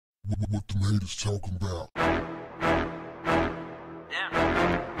What the haters talking about?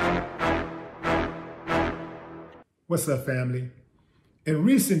 What's up, family? In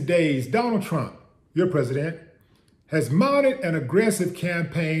recent days, Donald Trump, your president, has mounted an aggressive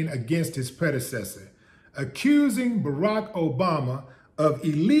campaign against his predecessor, accusing Barack Obama of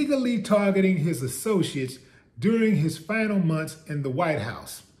illegally targeting his associates during his final months in the White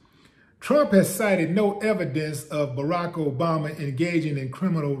House. Trump has cited no evidence of Barack Obama engaging in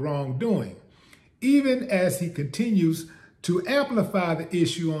criminal wrongdoing, even as he continues to amplify the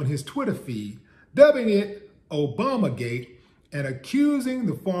issue on his Twitter feed, dubbing it Obamagate and accusing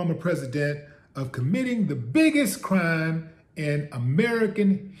the former president of committing the biggest crime in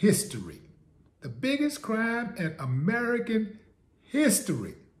American history. The biggest crime in American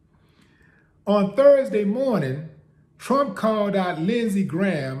history. On Thursday morning, Trump called out Lindsey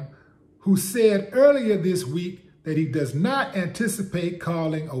Graham, who said earlier this week that he does not anticipate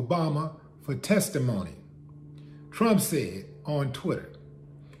calling Obama for testimony. Trump said on Twitter,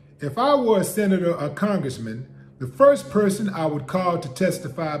 "If I were a senator or congressman, the first person I would call to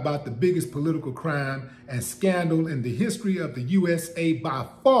testify about the biggest political crime and scandal in the history of the USA by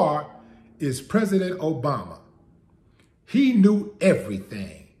far is President Obama. He knew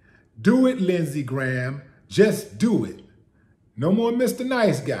everything. Do it, Lindsey Graham. Just do it. No more Mr.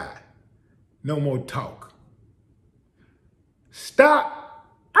 Nice Guy. No more talk." Stop.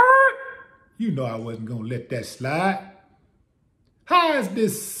 You know I wasn't going to let that slide. How is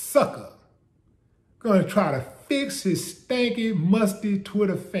this sucker going to try to fix his stanky, musty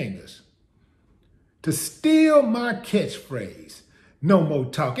Twitter fingers to steal my catchphrase? No more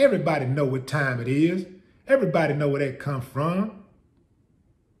talk. Everybody know what time it is. Everybody know where that come from.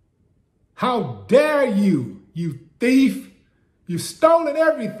 How dare you, you thief? You've stolen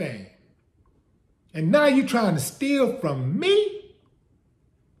everything. And now you're trying to steal from me?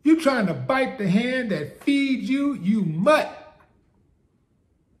 You're trying to bite the hand that feeds you, you mutt.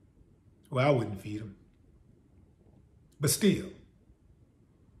 Well, I wouldn't feed him. But still,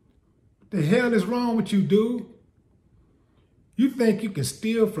 what the hell is wrong with you, dude? You think you can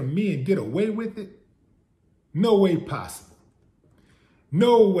steal from me and get away with it? No way possible.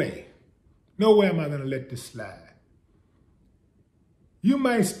 No way. No way am I going to let this slide. You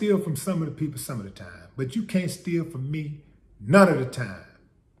might steal from some of the people some of the time, but you can't steal from me none of the time.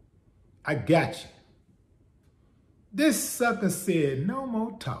 I got you. This sucker said no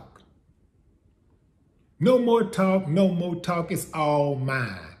more talk. No more talk, no more talk. It's all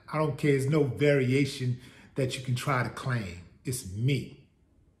mine. I don't care. There's no variation that you can try to claim. It's me.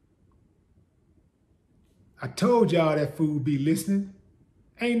 I told y'all that fool be listening.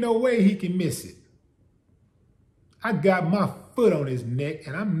 Ain't no way he can miss it. I got my foot on his neck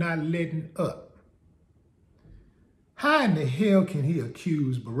and I'm not letting up. How in the hell can he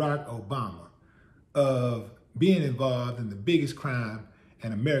accuse Barack Obama of being involved in the biggest crime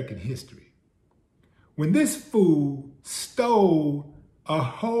in American history when this fool stole a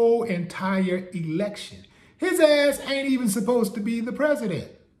whole entire election? His ass ain't even supposed to be the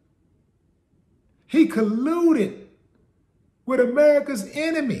president. He colluded with America's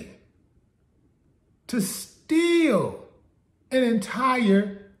enemy to steal an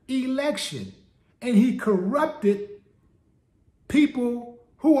entire election. And he corrupted people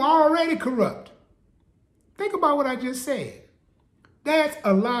who are already corrupt. Think about what I just said. That's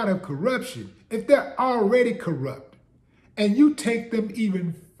a lot of corruption. If they're already corrupt and you take them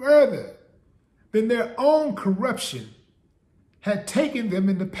even further than their own corruption had taken them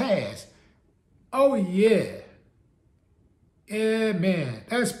in the past, oh yeah. Yeah, man,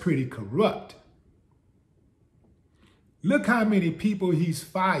 that's pretty corrupt. Look how many people he's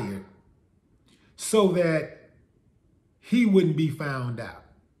fired so that he wouldn't be found out.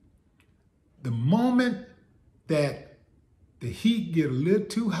 The moment that the heat get a little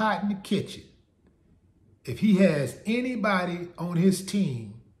too hot in the kitchen, if he has anybody on his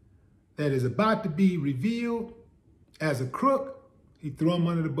team that is about to be revealed as a crook, he throw him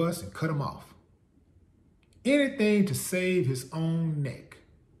under the bus and cut him off. Anything to save his own neck.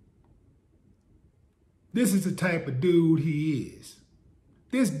 This is the type of dude he is.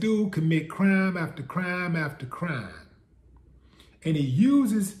 This dude commit crime after crime after crime. And he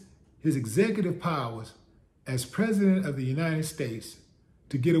uses his executive powers as president of the United States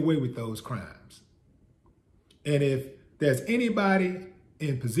to get away with those crimes. And if there's anybody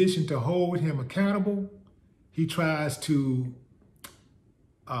in position to hold him accountable, he tries to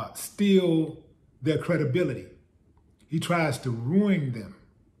steal their credibility. He tries to ruin them.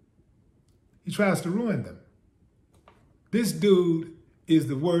 He tries to ruin them. This dude is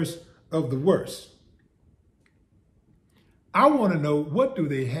the worst of the worst. I want to know, what do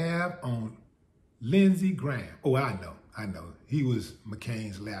they have on Lindsey Graham? Oh, I know. He was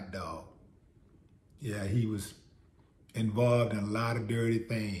McCain's lapdog. Yeah, he was involved in a lot of dirty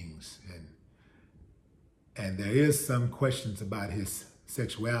things. And there is some questions about his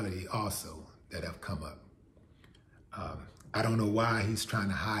sexuality also that have come up. I don't know why he's trying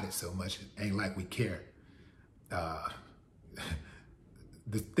to hide it so much. It ain't like we care. The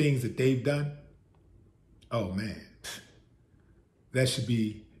things that they've done, oh man, that should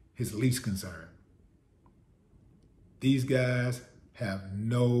be his least concern. These guys have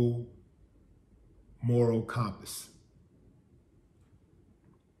no moral compass.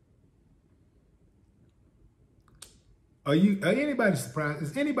 Are anybody surprised?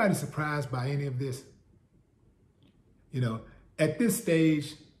 Is anybody surprised by any of this? You know, at this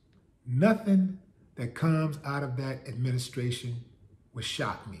stage, nothing that comes out of that administration would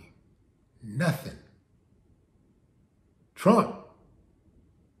shock me. Nothing. Trump,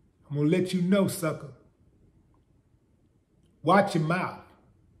 I'm gonna let you know, sucker. Watch your mouth,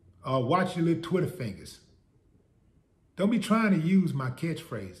 or watch your little Twitter fingers. Don't be trying to use my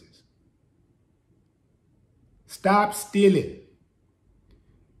catchphrases. Stop stealing.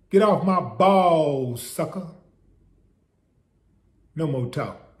 Get off my balls, sucker. No more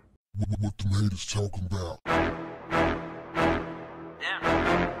talk. What the haters talking about?